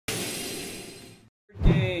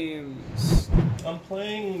I'm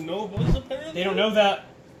playing Novas, apparently. They don't know that.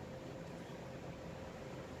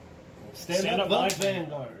 Stand up,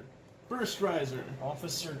 Vanguard. Burst Riser.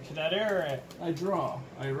 Officer Cadet Eric. I draw.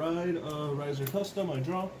 I ride Riser Custom. I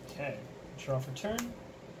draw. Okay. Draw for turn.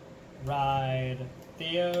 Ride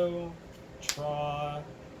Theo. Draw.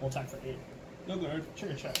 We'll attack for 8. No guard.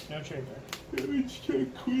 Trigger check. No trigger. Damage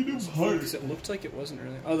check. Queen of Hearts. It looked like it wasn't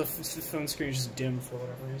earlier. Oh, the phone screen is just dim for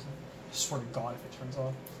whatever reason. I swear to God if it turns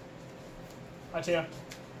off. Hi, Tia.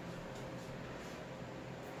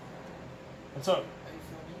 What's up?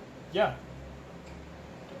 Yeah.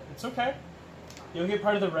 It's okay. You'll get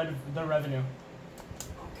part of the revenue.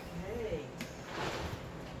 Okay.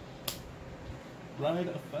 Ride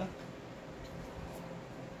effect.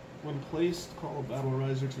 When placed, call a Battle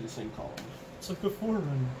Riser to the same column. It's like a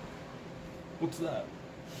Forerunner. What's that?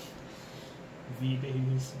 V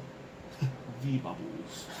babies. V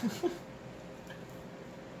bubbles.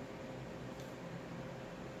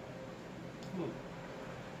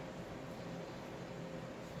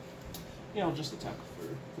 Yeah, I'll just attack for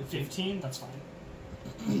 15, that's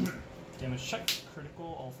fine. Damage check, critical,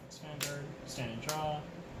 all things Vanguard, stand and draw.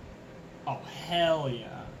 Oh, hell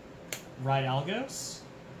yeah. Ride Algos?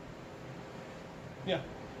 Yeah.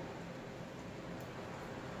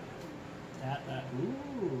 That.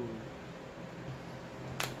 Ooh.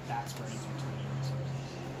 That's where I need to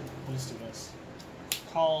Let's do this.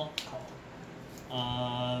 Call.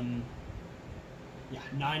 Yeah,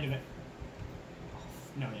 9 to it.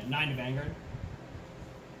 No, yeah, 9 to Vanguard.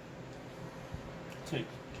 Take.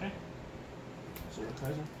 Okay. Zero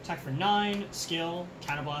Kaiser. Attack for 9, skill,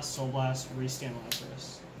 counterblast, soul blast, restand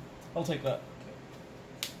Lazarus. I'll take that.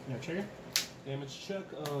 No trigger. Damage check.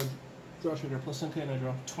 Draw trigger plus 10k and I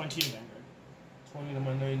draw. 20 to Vanguard. 20 to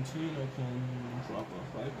my 19. I can drop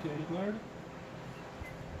a 5k to guard.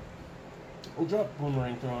 I'll drop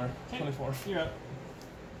Boomerang Thrower. Okay. 24. You're up.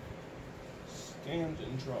 Scanned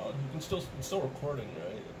and drawn. You can still, it's still recording,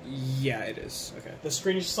 right? Yeah, it is. Okay. The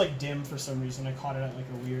screen is just like dim for some reason. I caught it at like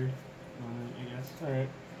a weird moment, I guess. Alright.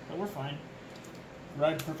 But we're fine.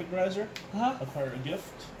 Ride Perfect Riser. Uh-huh. Acquire a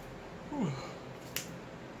gift.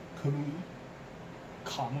 Kamui.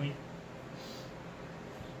 Kamui.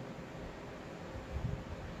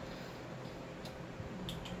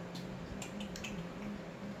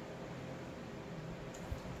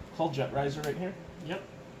 Call Jet Riser right here. Yep.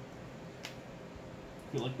 I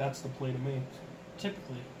feel like that's the play to make.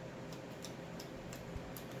 Typically.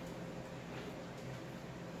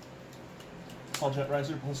 Call Jet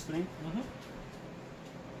Riser plus 3. Mm-hmm.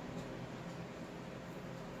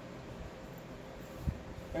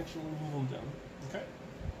 Actually, move them down. Okay.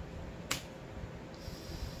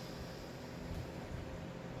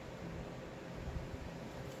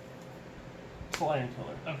 Lion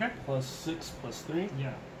Killer. Okay. Plus 6 plus 3.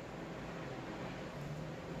 Yeah.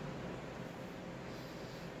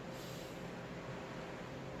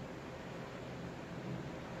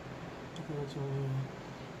 Okay, that's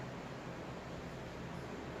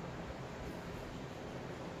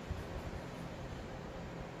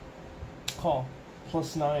call.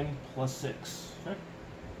 Plus 9 plus 6. Okay.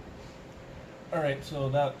 Alright, so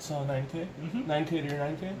that's 9k? Mm-hmm. 9k to your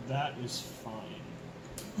 9k? That is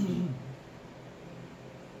fine.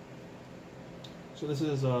 So this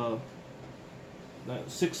is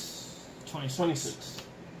 26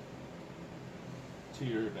 to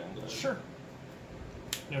your Vanguard. Sure.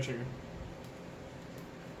 No trigger.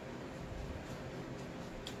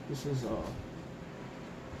 This is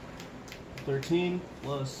 13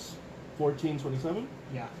 plus 14, 27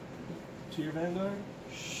 Yeah. to your Vanguard.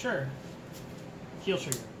 Sure. Heal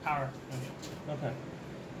trigger. Power. No heal. Okay.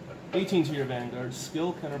 18 to your Vanguard.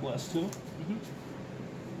 Skill, Counterblast 2. Mm-hmm.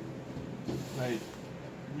 I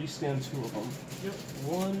restand 2 of them. Yep.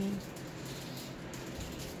 1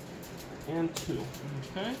 and 2.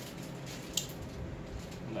 Okay.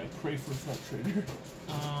 And I pray for front trigger.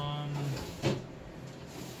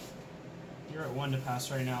 You're at 1 to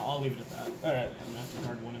pass right now. I'll leave it at that. Alright. I'm gonna have to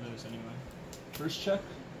guard one of those anyway. First check.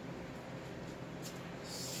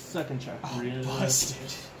 Second check. Oh, Really?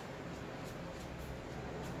 busted.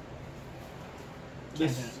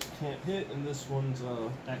 This can't hit, and this one's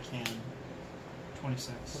That can.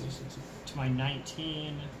 26. 26. To my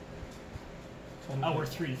 19. 20. Oh, we're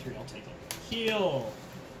 3 to 3. I'll take it. Heal.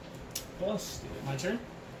 Busted. My turn?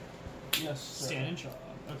 Yes. Sir. Stand and draw.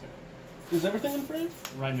 Okay. Is everything in frame?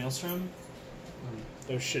 Ride Maelstrom.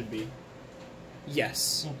 Those should be.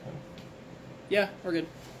 Yes. Okay. Yeah, we're good.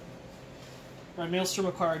 Ride Maelstrom,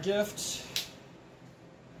 acquire a gift.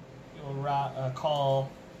 You'll call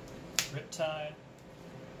Riptide,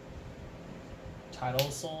 Tidal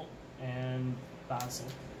Assault, and Basil.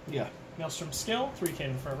 Yeah. Maelstrom skill, 3k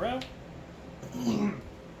to the front row. You're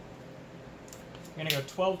gonna go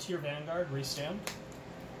 12 to your Vanguard, restand.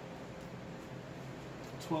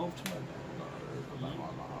 12 to my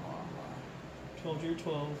 12 to your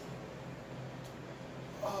 12.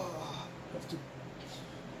 have to...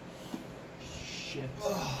 Shit.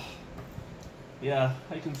 Yeah,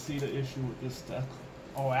 I can see the issue with this deck.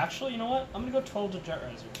 Oh, actually, you know what? I'm gonna go 12 to Jet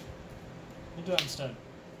Riser. We'll do that instead.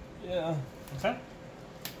 Yeah. Okay.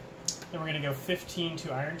 Then we're gonna go 15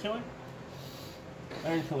 to Iron Killer.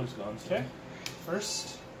 Iron Killer's gone. So. Okay.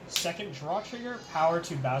 First, second draw trigger, power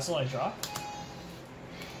to Basil, I draw.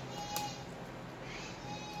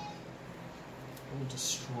 We'll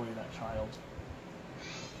destroy that child.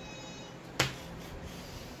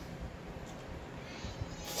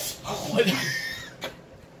 What?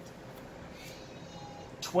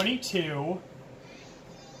 22.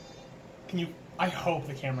 Can you... I hope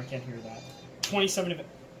the camera can't hear that. 27 to...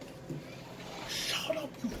 Shut up,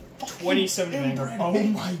 you fucking 27 to Vanguard. inbred Oh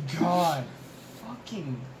bitch. my god.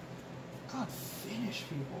 Fucking... God, finish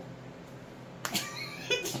people.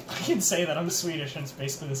 I can say that. I'm Swedish and it's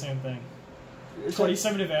basically the same thing. It's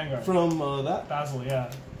 27 to Vanguard. From that? Basil, yeah.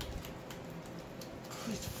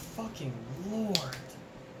 Good fucking lord.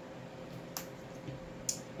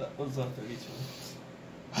 That was 32.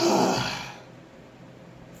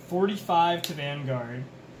 45 to Vanguard.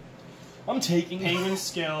 I'm taking it. Penguin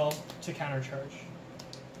skill to countercharge.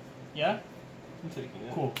 Yeah? I'm taking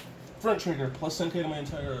it. Cool. Front trigger, plus 10k to my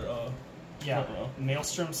entire Yeah. front row.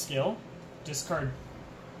 Maelstrom skill. Discard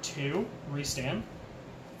 2. Restand.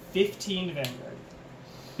 15 to Vanguard.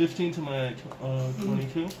 15 to my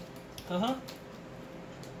 22. Uh-huh.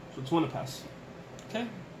 So it's one to pass. Okay.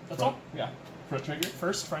 That's Front, all. Yeah. Front trigger.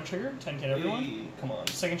 First, front trigger. 10k to everyone. Hey, come on.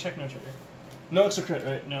 Second check, no trigger. No extra crit,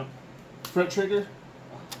 right? No. Front trigger.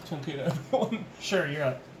 10k to everyone. Sure, you're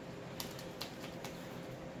up.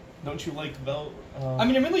 Don't you like Vel? I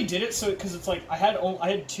mean, I really did it so because it's like I had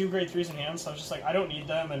 2 grade 3s in hand, so I was just like, I don't need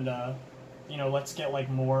them, and you know, let's get like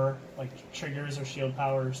more like triggers or shield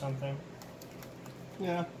power or something.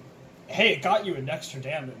 Yeah. Hey, it got you an extra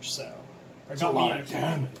damage, so. Or It's got a lot me of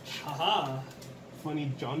damage. Haha.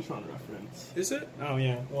 Funny JonTron reference. Is it? Oh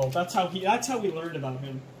yeah. Well, that's how we learned about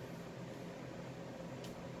him.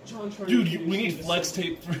 JonTron. Dude, we need flex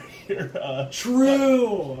tape for your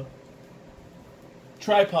True.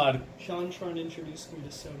 tripod. JonTron introduced me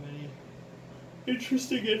to so many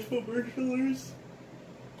interesting infomercialers.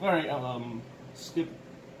 Alright, skip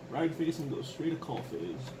ride phase and go straight to call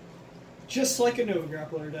phase. Just like a Nova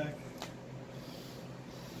Grappler deck.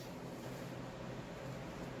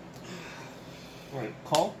 Alright,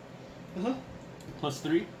 call. Uh-huh. Plus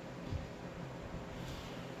 3.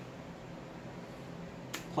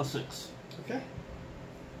 Plus 6. Okay.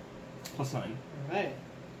 Plus 9. Alright.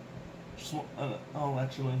 Just one, oh,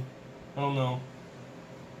 actually, I don't know.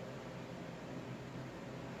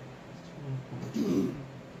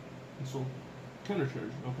 So, counter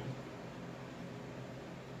charge,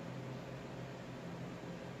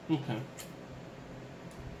 okay. Okay.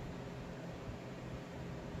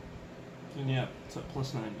 And yeah, it's at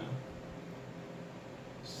plus 9 now.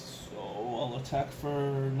 So, I'll attack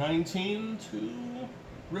for 19 to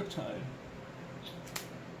Riptide.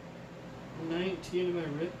 19 of my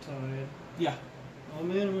Riptide. Yeah. Oh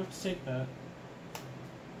man, I'm gonna have to take that.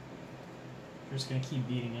 You're just gonna keep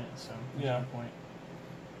beating it, so there's Yeah. no point.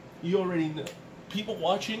 You already know. People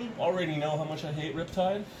watching already know how much I hate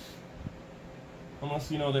Riptide.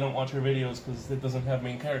 Unless, you know, they don't watch our videos because it doesn't have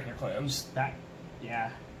main character clans. That,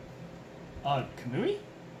 yeah. Kamui?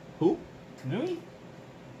 Who? Kamui?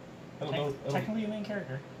 I don't know. I don't, Technically a main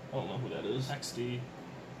character. I don't know who that is. XD.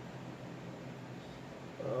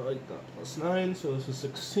 I got plus 9, so this is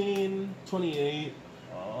 16, 28.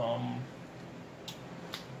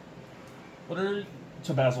 What are...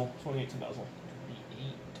 To Basil. 28 to Basil.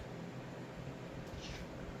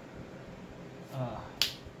 8.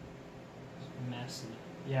 Messy.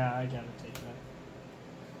 Yeah, I gotta take that.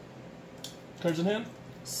 Cards in hand?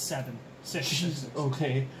 7. 6. Jesus.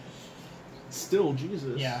 Okay. Still,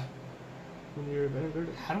 Jesus. Yeah. When you're a Vanguard.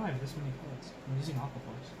 How do I have this many cards? I'm using Aqua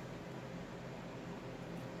Force.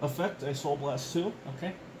 Effect, I Soul Blast 2.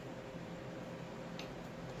 Okay.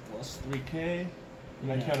 Plus 3k.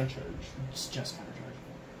 And I Yeah. counter charge. Just counter charge.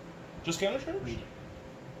 Just counter charge? Read it.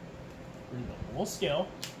 Read the whole skill.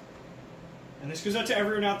 And this goes out to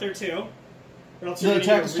everyone out there too. Or else you're The gonna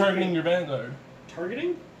attack get is targeting your Vanguard.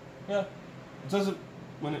 Targeting? Yeah. It says it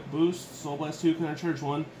when it boosts, Soul Blast 2, counter charge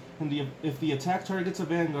 1, and if the attack targets a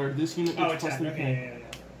Vanguard, this unit gets plus 3k. Okay,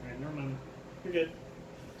 yeah. Alright, never mind. You're good.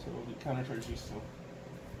 So the counter charge these two.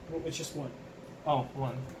 Well, it's just one. Oh,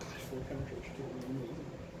 1. Full penetration tool would be amazing.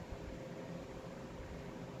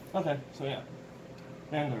 Okay, so yeah.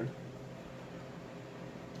 Vanguard.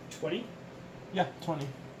 20. Yeah, 20.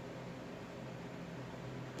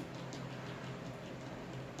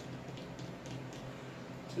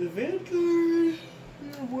 To the Vanguard.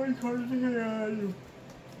 One card to get out.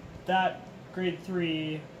 That grade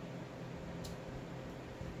 3.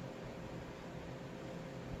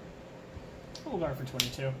 We'll go for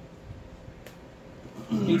 22.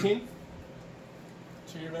 18.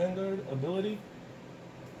 To your Vanguard. Ability.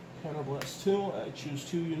 Counterblast 2. I choose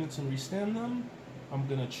 2 units and restand them. I'm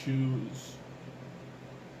gonna choose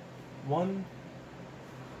 1.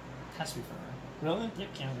 Has to be for her. Really?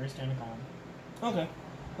 Yep, counter, stand a column. Okay,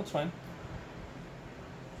 that's fine.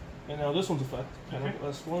 And now this one's effect.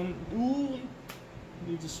 Counterblast 1. Ooh!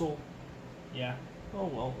 Needs a soul. Yeah. Oh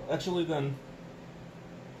well. Actually then,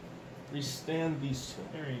 restand these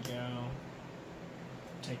 2. There you go.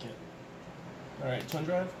 Take it. Alright, Twin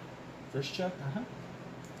Drive. First check. Uh-huh.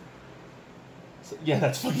 So, yeah,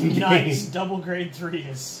 that's fucking Nice. game. Double grade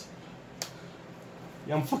 3s.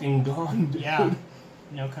 Yeah, I'm fucking gone, dude. Yeah.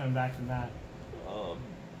 No coming back from that.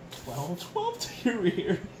 12 to your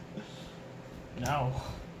rear. No.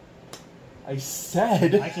 I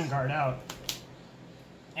said. I can guard out.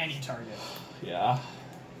 Any target. Yeah.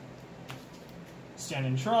 Stand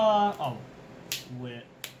and draw. Oh. Lit.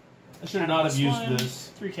 I should not have used this.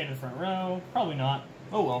 3k to the front row. Probably not.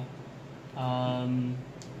 Oh well.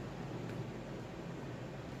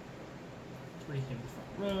 3k to the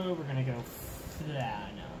front row. We're gonna go.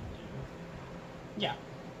 No. Yeah.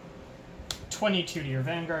 22 to your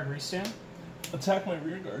Vanguard. Restand. Attack my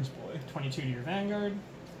rear guards, boy. 22 to your Vanguard.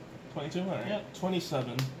 22? Alright. Yep.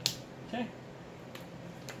 27. Okay.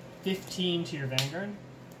 15 to your Vanguard.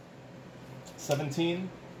 17.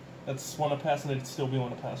 That's one a pass, and it'd still be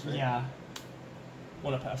one a pass, right? Yeah.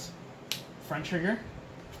 One a pass. Front trigger.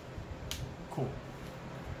 Cool.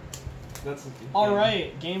 That's the All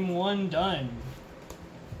right, game 1 done.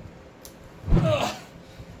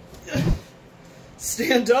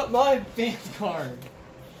 Stand up, my Vanguard.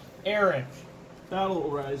 Eric. Battle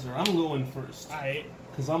Riser. I'm going first. Alright.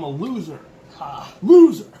 Because I'm a loser. Ha.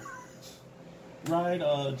 Loser! Ride,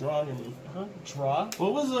 draw your move. Uh-huh. Draw.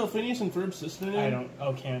 What was Phineas and Ferb's sister name? I don't.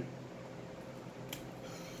 Oh, can't.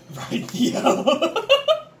 Right, Theo.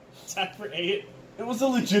 Attack for 8. It was a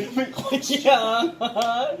legitimate question. Yeah,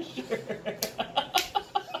 sure.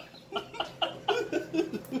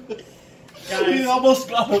 We almost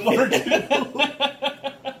got him,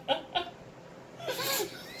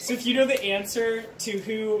 So if you know the answer to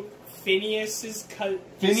who Phineas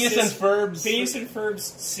and Ferb's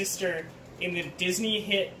sister in the Disney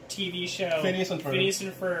hit TV show Phineas and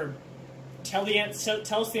Ferb, tell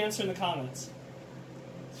us the answer in the comments.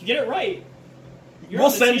 If you get it right, we'll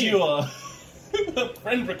send you a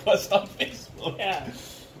friend request on Facebook. Yeah.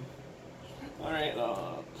 Alright,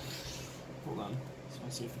 hold on. Just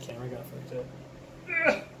want to see if the camera got fucked up.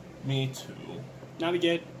 Me too.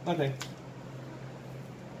 Navigate. Okay.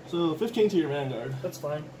 So, 15 to your Vanguard. That's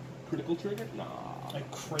fine. Critical trigger? Nah. I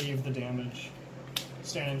crave the damage.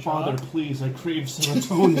 Stand and draw. Father, please, I crave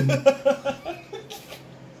serotonin.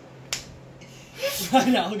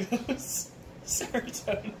 Right, Algos.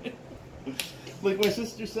 Serotonin. Like my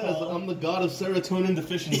sister says, I'm the god of serotonin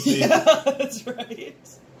deficiency. Yeah, that's right.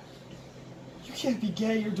 You can't be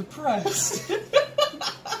gay, you're depressed.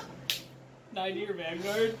 9 to your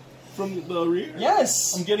Vanguard. From the rear?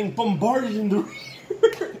 Yes! I'm getting bombarded in the rear.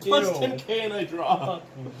 Plus 10k and I draw.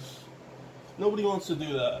 Nobody wants to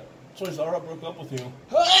do that. That's why Zara broke up with you.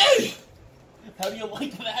 Hey! How do you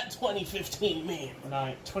like that 2015 meme?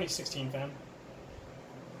 2016, fam.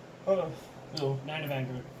 Oh, ew. 9 to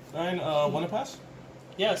Vanguard. 9, one a pass?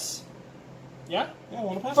 Yes. Yeah? Yeah,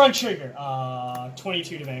 one a pass? Front trigger.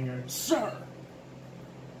 22 to Vanguard. Sir!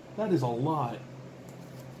 That is a lot.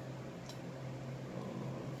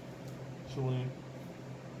 Actually,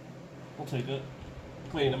 I'll take it.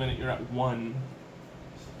 Wait a minute, you're at 1.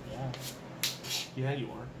 Yeah. Yeah, you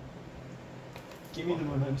are. Give me the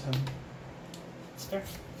momentum. It's fair.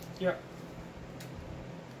 You're up.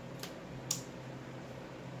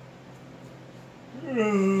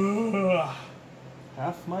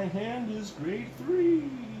 Half my hand is grade 3s.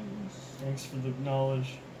 Thanks for the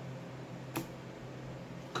knowledge.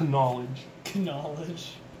 Knowledge.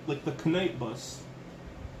 Knowledge. Like the Knight bus.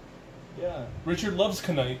 Yeah. Richard loves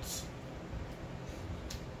Knights.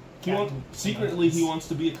 Secretly, he wants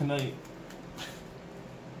to be a Knight.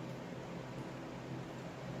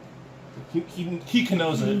 He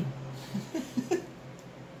knows it.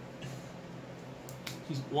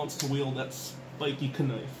 He wants to wield that spiky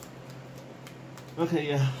knife. Okay,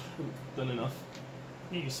 yeah. Done enough.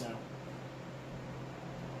 Maybe so.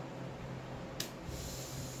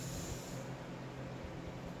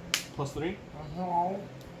 +3. Uh-huh.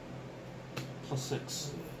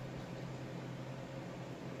 +6.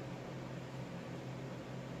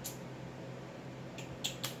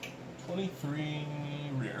 +23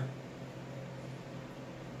 rear.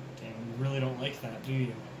 Dang, you really don't like that, do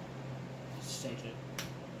you? Just take it.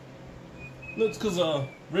 No, it's because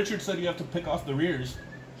Richard said you have to pick off the rears.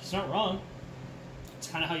 He's not wrong. It's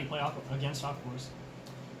kind of how you play against Aqua Force.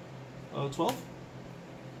 12.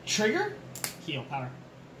 Trigger? Heal, power.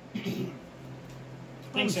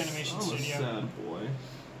 Thanks, I'm Animation I'm Studio. a sad boy.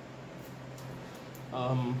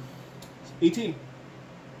 18.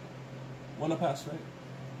 One to pass, right?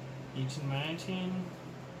 18 by 19.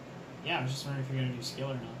 Yeah, I was just wondering if you're gonna do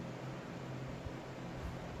skill or not.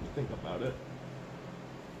 Think about it.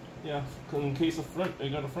 Yeah, in case of front, I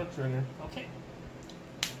got a front trigger. Okay.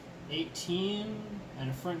 18 and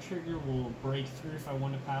a front trigger will break through if I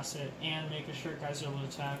want to pass it and make a sure guys are able to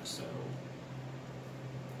attack, so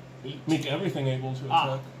 18. Make everything able to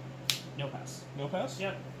Ah. attack. No pass. No pass?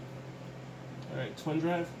 Yep. Alright, twin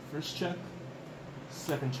drive, first check,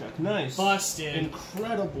 second check. Nice. Busted.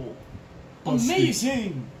 Incredible.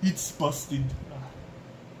 Amazing! It's busted.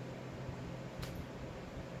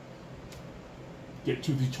 Get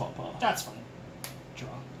to the chopper. That's fine. Draw.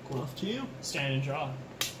 Cool. Off to you. Stand and draw.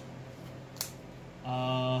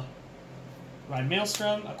 Ride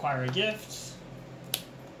Maelstrom, acquire a gift.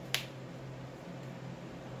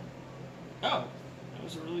 Oh, that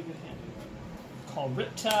was a really good hand. Call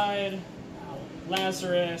Riptide,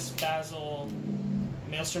 Lazarus, Basil,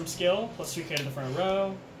 Maelstrom skill, +3k to the front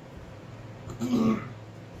row.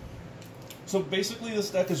 So basically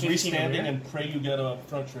this deck is 15 to restanding rear? and pray you get a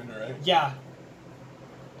front trigger, right? Yeah.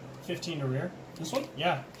 15 to rear. This one?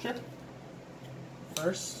 Yeah. Sure.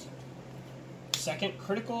 First. Second,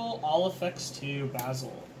 critical, all effects to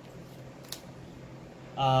Basil.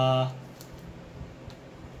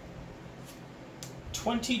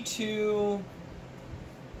 22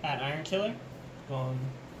 at Iron Killer. Gone.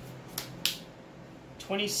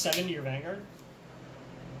 27 to your Vanguard.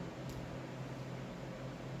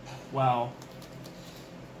 Wow.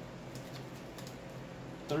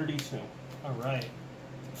 32. Alright.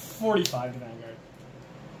 45 to Vanguard.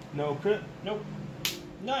 No crit? Nope.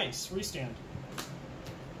 Nice. Restand.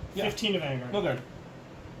 Yeah. 15 to Vanguard. No guard.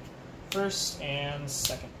 First and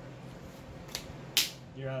second.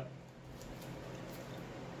 You're up.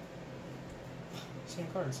 Same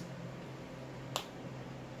cards.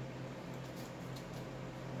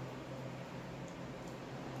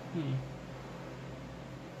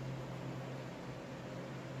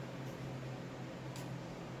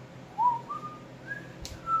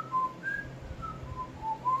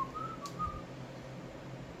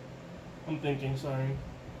 I'm thinking, sorry.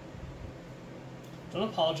 Don't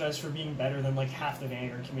apologize for being better than like half the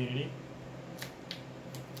Vanguard community.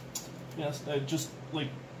 Yes, I just, like,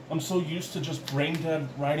 I'm so used to just brain dead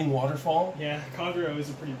riding Waterfall, Yeah, Kagura is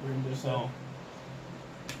a pretty brain dead. so...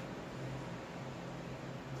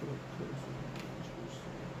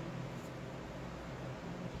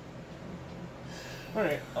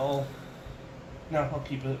 Alright, I'll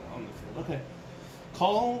keep it on the field. Okay.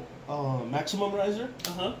 Call, Maximum Riser,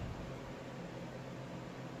 Uh-huh.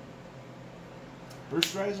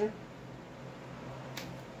 Burst Riser,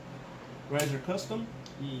 Riser Custom,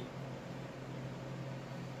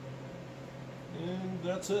 and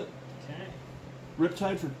that's it. Okay.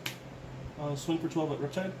 Riptide for, swing for 12 at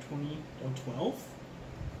Riptide. 12?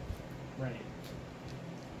 Right.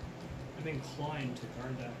 I'm inclined to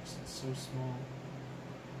guard that because it's so small.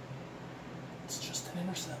 It's just an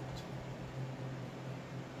intercept.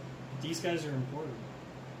 These guys are important.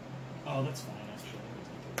 Oh, that's fine,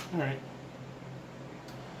 actually. Alright.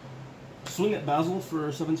 Swing at Basil for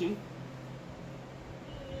 17.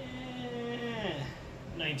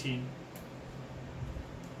 19.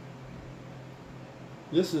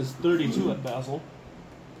 This is 32 at Basil.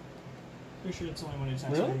 Pretty sure it's only when it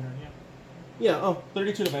attacks Really? Vanguard, yeah. Yeah, oh,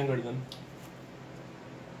 32 to Vanguard then.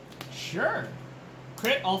 Sure.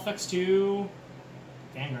 Crit, all effects to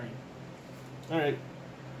Vanguard. Alright.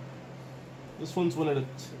 This one's when it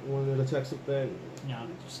attacks with Vanguard. No,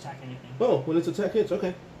 just attack anything. Oh, when its attack hits,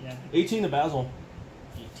 okay. Yeah. 18 to Basil.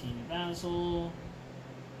 18 to Basil.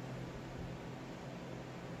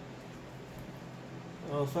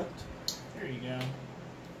 Effect. There you go.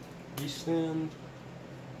 Restand.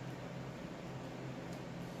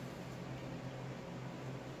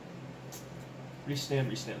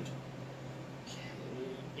 Restand. Okay.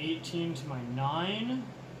 18 to my 9.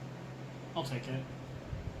 I'll take it.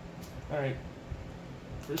 Alright.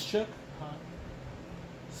 First check, Huh?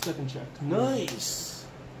 second check. Nice!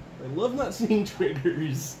 I love not seeing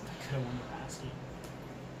triggers. Could have won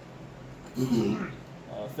the basket.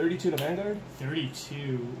 32 to Vanguard.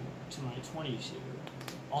 32 to my 22.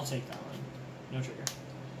 I'll take that one. No trigger.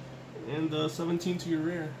 And 17 to your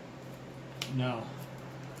rear. No.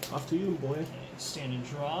 Off to you, boy. Okay, stand and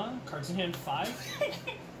draw. Cards in hand 5.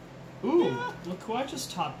 Ooh! Yeah. Look who I just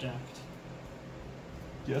top decked.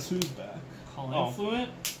 Guess who's back? Call Oh.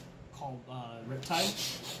 Influent. Call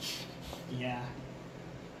Riptide. Yeah.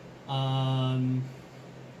 Alright.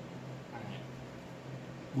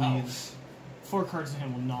 Weeds. 4 cards in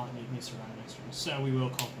hand will not make me survive next turn, so we will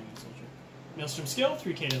call Penguin Soldier. Maelstrom Skill,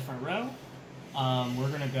 3k to the front row. We're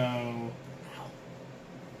gonna go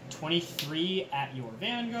 23 at your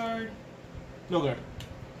Vanguard. No guard.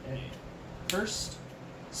 Okay. First,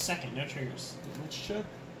 second, no triggers. Let's check.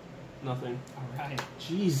 Nothing. Alright.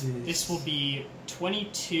 Jesus. This will be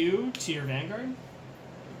 22 to your Vanguard.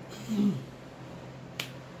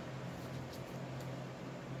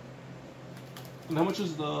 And how much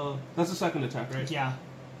is the... That's the second attack, right? Yeah.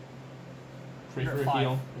 Pray You're for at a 5.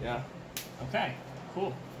 heal. Yeah. Okay,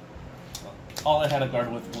 cool. All I had a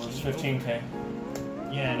guard with was 15k.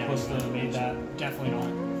 Yeah, no, Plus we the- made that. Definitely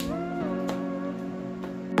not.